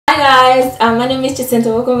guys, my name is Jacinta.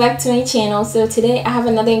 Welcome back to my channel. So today I have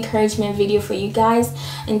another encouragement video for you guys,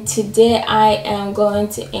 and today I am going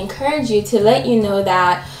to encourage you to let you know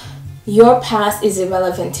that your past is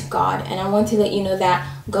irrelevant to God, and I want to let you know that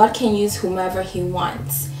God can use whomever He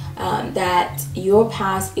wants, that your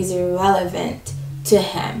past is irrelevant to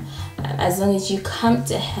Him. As long as you come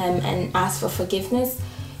to Him and ask for forgiveness,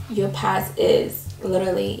 your past is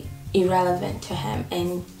literally irrelevant to Him,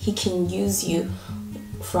 and He can use you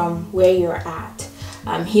from where you're at.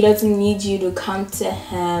 He doesn't need you to come to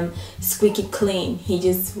Him squeaky clean. He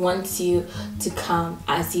just wants you to come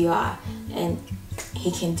as you are, and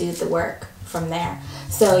He can do the work from there.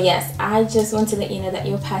 So yes, I just want to let you know that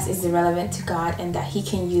your past is irrelevant to God and that He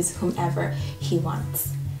can use whomever He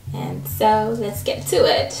wants. And so let's get to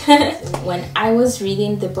it. When I was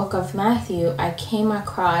reading the book of Matthew, I came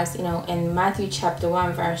across, in Matthew chapter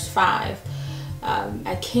 1 verse 5,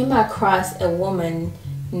 I came across a woman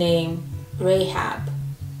named Rahab.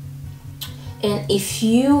 And if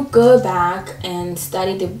you go back and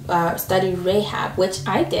study Rahab, which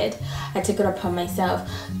I did, I took it upon myself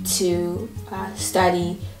to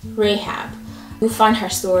study Rahab. You find her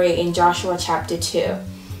story in Joshua chapter 2.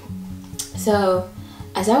 So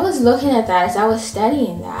as I was looking at that, as I was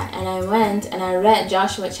studying that, and I went and I read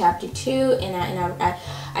Joshua chapter 2, and I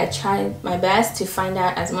tried my best to find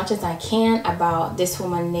out as much as I can about this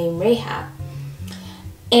woman named Rahab.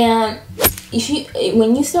 And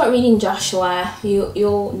when you start reading Joshua,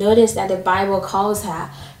 you'll notice that the Bible calls her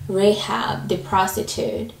Rahab, the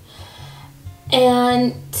prostitute.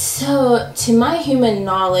 And so, to my human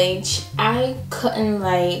knowledge, I couldn't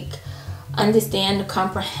understand,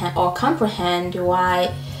 comprehend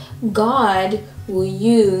why God will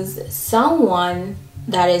use someone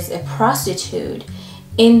that is a prostitute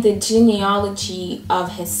in the genealogy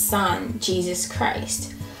of His Son, Jesus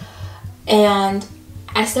Christ. And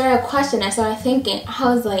I started questioning, I started thinking,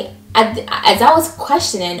 I was like, as I was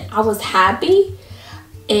questioning, I was happy,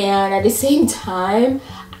 and at the same time,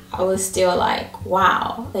 I was still like,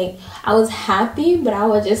 wow. I was happy, but I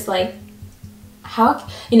was just like, how,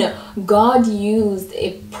 God used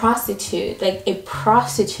a prostitute. A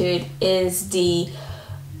prostitute is the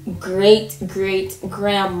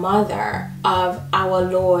great-great-grandmother of our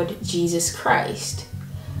Lord Jesus Christ.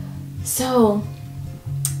 So,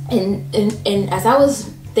 and as I was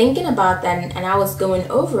thinking about that and I was going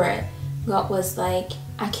over it, God was like,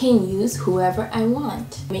 I can use whoever I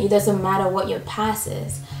want. It doesn't matter what your past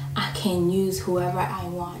is. I can use whoever I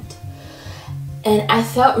want. And I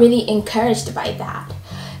felt really encouraged by that.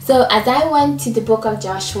 So as I went to the book of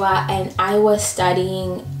Joshua and I was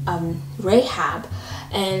studying Rahab,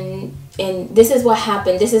 and this is what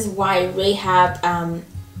happened. This is why Rahab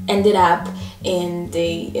ended up in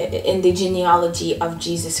the genealogy of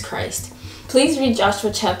Jesus Christ. Please read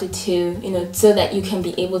Joshua chapter 2, so that you can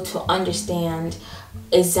be able to understand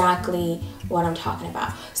exactly what I'm talking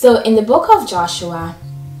about. So in the book of Joshua,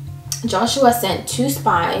 Joshua sent 2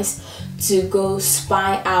 spies to go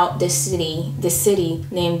spy out the city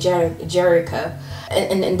named Jericho,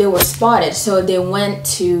 and they were spotted. So they went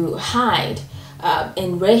to hide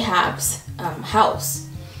in Rahab's house.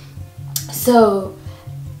 So,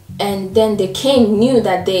 and then the king knew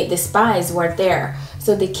that the spies were there.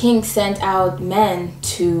 So the king sent out men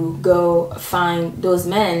to go find those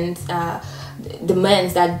men, the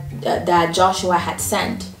men that Joshua had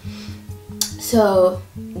sent. So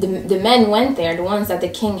the men went there, the ones that the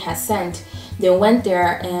king had sent. They went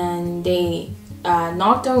there and they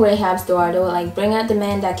knocked on Rahab's door. They were like, bring out the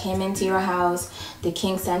men that came into your house. The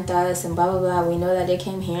king sent us and blah, blah, blah. We know that they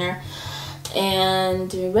came here.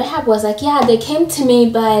 And Rahab was like, yeah, they came to me,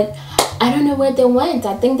 but I don't know where they went.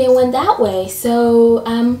 I think they went that way. So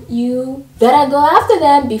you better go after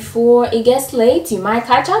them before it gets late. You might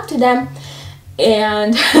catch up to them.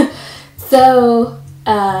 And so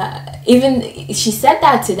even she said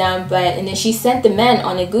that to them, and then she sent the men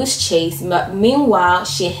on a goose chase. But meanwhile,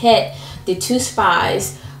 she hid the 2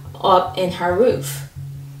 spies up in her roof.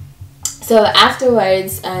 So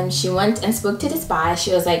afterwards, she went and spoke to the spies.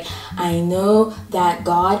 She was like, I know that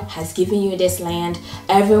God has given you this land.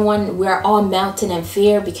 Everyone, we're all melting in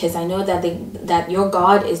fear because I know that your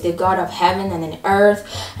God is the God of heaven and earth,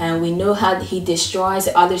 and we know how He destroys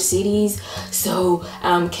other cities. So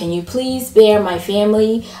can you please spare my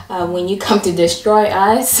family when you come to destroy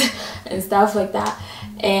us and stuff like that.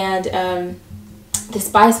 And the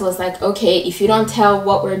spies was like, okay, if you don't tell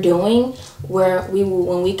what we're doing,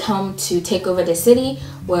 when we come to take over the city,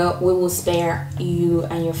 well, we will spare you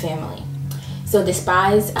and your family. So the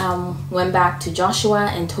spies went back to Joshua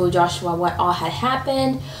and told Joshua what all had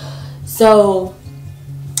happened. So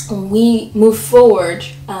we move forward,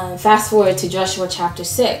 fast forward to Joshua chapter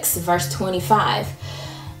 6, verse 25.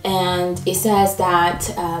 And it says that,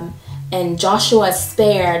 and Joshua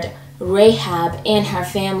spared Rahab and her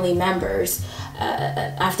family members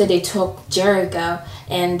after they took Jericho,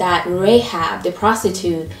 and that Rahab, the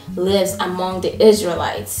prostitute, lives among the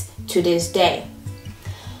Israelites to this day.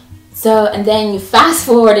 So, and then you fast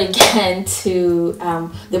forward again to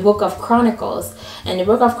the book of Chronicles. In the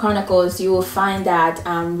book of Chronicles, you will find that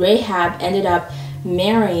Rahab ended up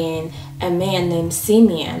marrying a man named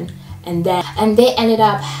Simeon, and they ended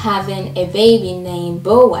up having a baby named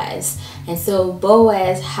Boaz. And so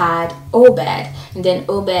Boaz had Obed, and then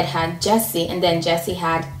Obed had Jesse, and then Jesse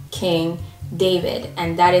had King David.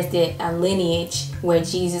 And that is the lineage where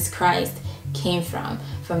Jesus Christ came from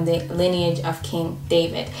the lineage of King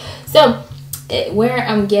David. So where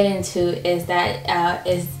I'm getting to is that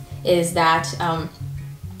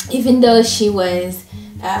even though she was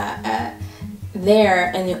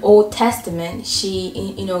there in the Old Testament,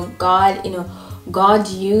 she, God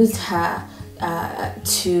used her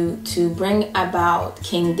to bring about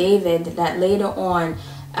King David, that later on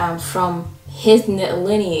from his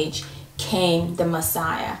lineage came the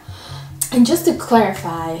Messiah. And just to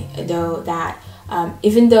clarify though, that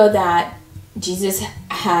even though that Jesus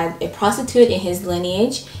had a prostitute in his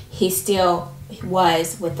lineage, he still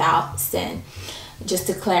was without sin. Just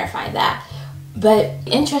to clarify that. But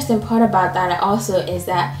the interesting part about that also is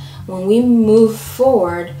that when we move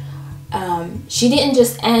forward, she didn't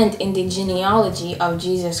just end in the genealogy of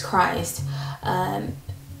Jesus Christ.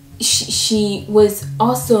 She was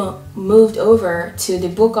also moved over to the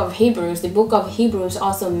book of Hebrews. The book of Hebrews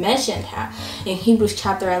also mentioned her. In Hebrews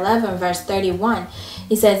chapter 11, verse 31,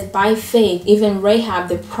 it says, by faith, even Rahab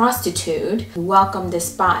the prostitute welcomed the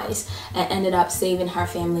spies and ended up saving her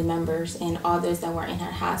family members and others that were in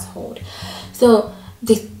her household. So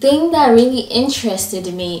the thing that really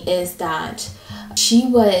interested me is that she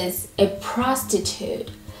was a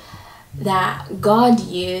prostitute that God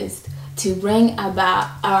used to bring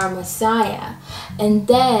about our Messiah. And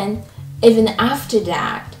then even after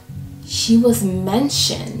that, she was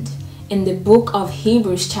mentioned in the book of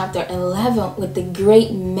Hebrews chapter 11 with the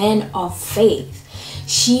great men of faith.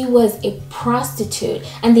 She was a prostitute.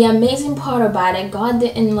 And the amazing part about it, God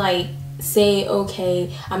didn't say,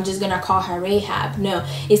 okay, I'm just gonna call her Rahab. No,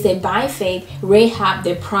 it said by faith, Rahab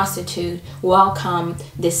the prostitute welcomed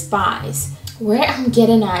the spies. Where I'm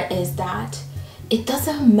getting at is that it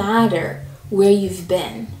doesn't matter where you've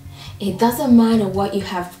been. It doesn't matter what you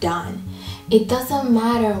have done. It doesn't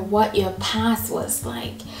matter what your past was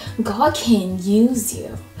like. God can use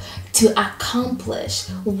you to accomplish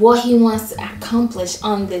what he wants to accomplish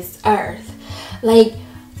on this earth.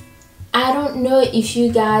 I don't know if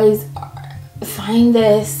you guys find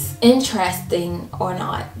this interesting or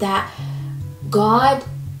not, that God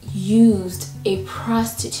used a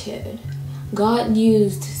prostitute. God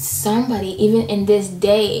used somebody even in this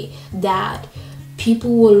day that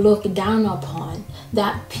people will look down upon,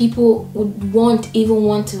 that people won't even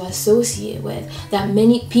want to associate with, that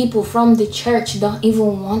many people from the church don't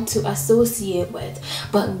even want to associate with.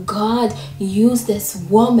 But God used this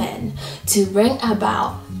woman to bring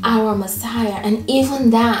about our Messiah. And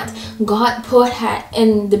even that, God put her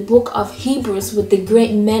in the book of Hebrews with the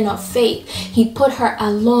great men of faith. He put her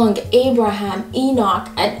along Abraham, Enoch,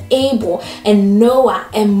 and Abel, and Noah,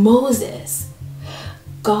 and Moses.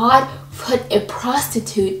 God put a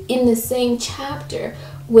prostitute in the same chapter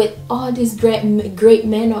with all these great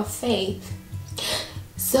men of faith.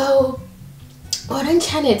 So what I'm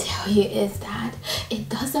trying to tell you is that it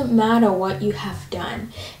doesn't matter what you have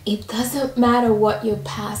done. It doesn't matter what your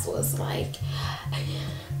past was like.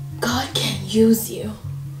 God can use you.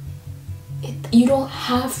 You don't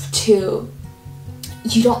have to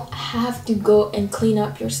go and clean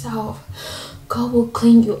up yourself. God will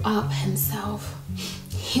clean you up himself.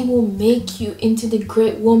 He will make you into the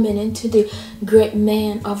great woman, into the great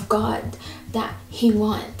man of God that he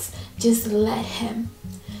wants. Just let him.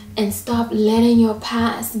 And stop letting your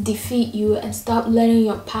past defeat you, and stop letting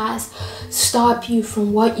your past stop you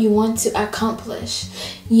from what you want to accomplish.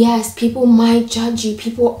 Yes, people might judge you.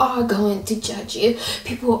 People are going to judge you.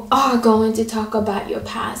 People are going to talk about your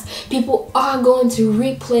past. People are going to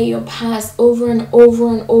replay your past over and over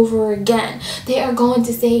and over again. They are going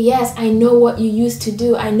to say, yes, I know what you used to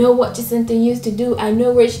do. I know what Jacinta used to do. I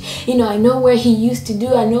know where I know where he used to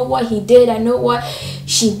do. I know what he did. I know what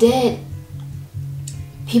she did.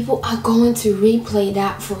 People are going to replay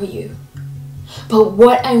that for you. But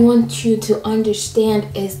what I want you to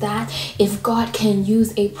understand is that if God can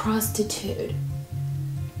use a prostitute,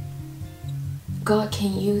 God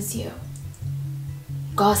can use you.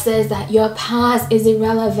 God says that your past is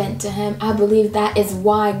irrelevant to him. I believe that is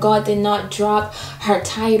why God did not drop her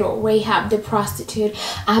title, Rahab the prostitute.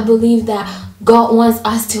 I believe that God wants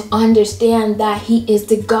us to understand that he is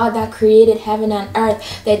the God that created heaven and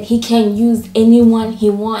earth, that he can use anyone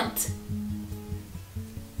he wants.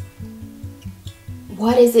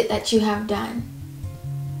 What is it that you have done?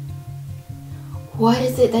 What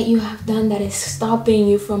is it that you have done that is stopping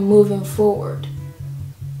you from moving forward?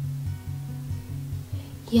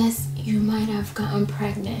 Yes, you might have gotten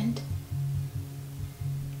pregnant.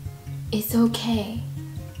 It's okay.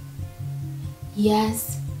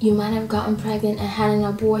 Yes, you might have gotten pregnant and had an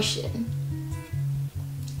abortion.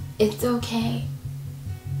 It's okay.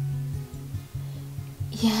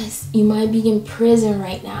 Yes, you might be in prison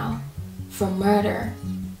right now for murder.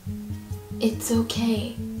 It's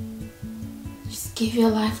okay. Just give your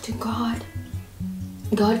life to God.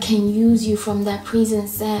 God can use you from that prison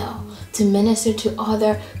cell to minister to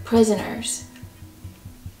other prisoners.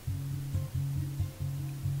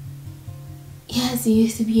 Yes, you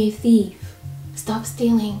used to be a thief. Stop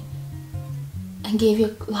stealing and give your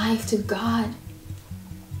life to God.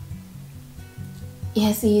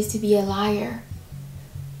 Yes, you used to be a liar.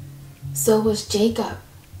 So was Jacob.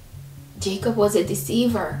 Jacob was a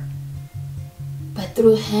deceiver. But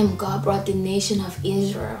through him, God brought the nation of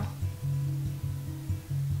Israel.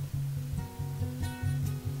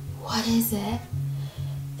 What is it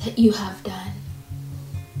that you have done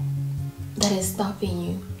that is stopping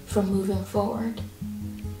you from moving forward?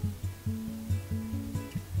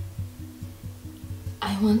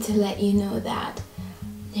 I want to let you know that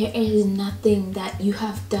there is nothing that you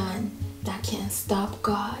have done that can stop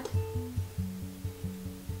God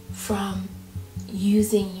from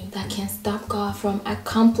using you, that can stop God from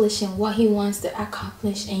accomplishing what he wants to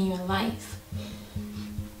accomplish in your life.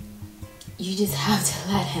 You just have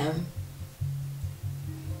to let him.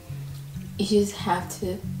 You just have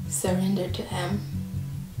to surrender to him.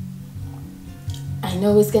 I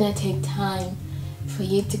know it's gonna take time for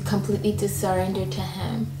you to completely to surrender to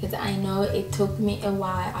him, because I know it took me a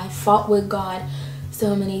while. I fought with God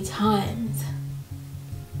so many times.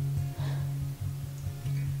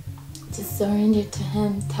 Just surrender to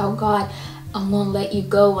him. Tell God, I won't let you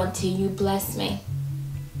go until you bless me.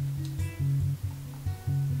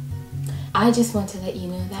 I just want to let you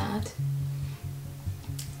know that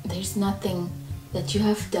there's nothing that you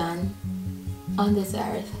have done on this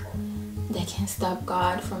earth that can stop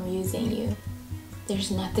God from using you.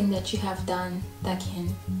 There's nothing that you have done that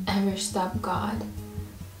can ever stop God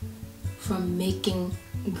from making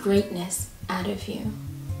greatness out of you.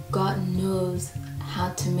 God knows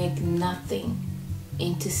how to make nothing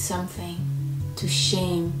into something, to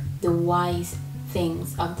shame the wise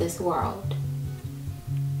things of this world.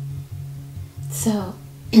 So,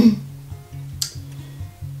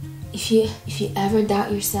 if you ever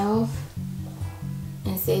doubt yourself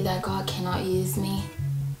and say that God cannot use me,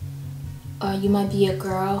 or you might be a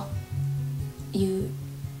girl, you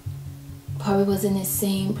probably was in the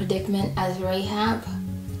same predicament as Rahab,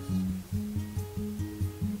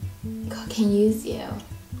 God can use you.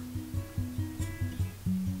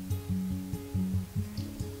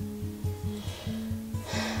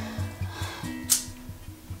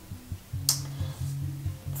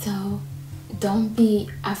 So don't be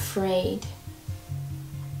afraid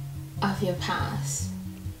of your past.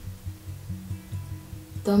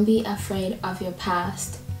 Don't be afraid of your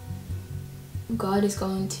past. God is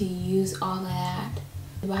going to use all of that.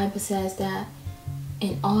 The Bible says that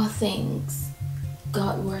in all things,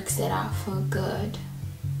 God works it out for good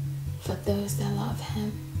for those that love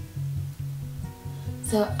him.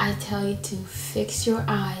 So I tell you to fix your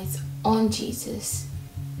eyes on Jesus,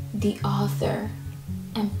 the author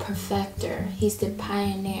and perfecter. He's the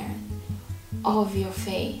pioneer of your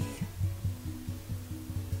faith.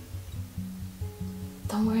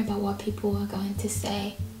 Don't worry about what people are going to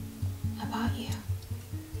say about you.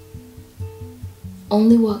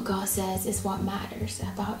 Only what God says is what matters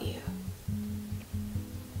about you.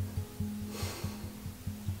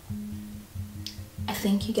 I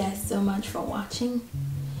thank you guys so much for watching.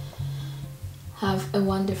 Have a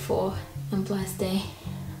wonderful and blessed day.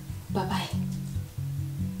 Bye-bye.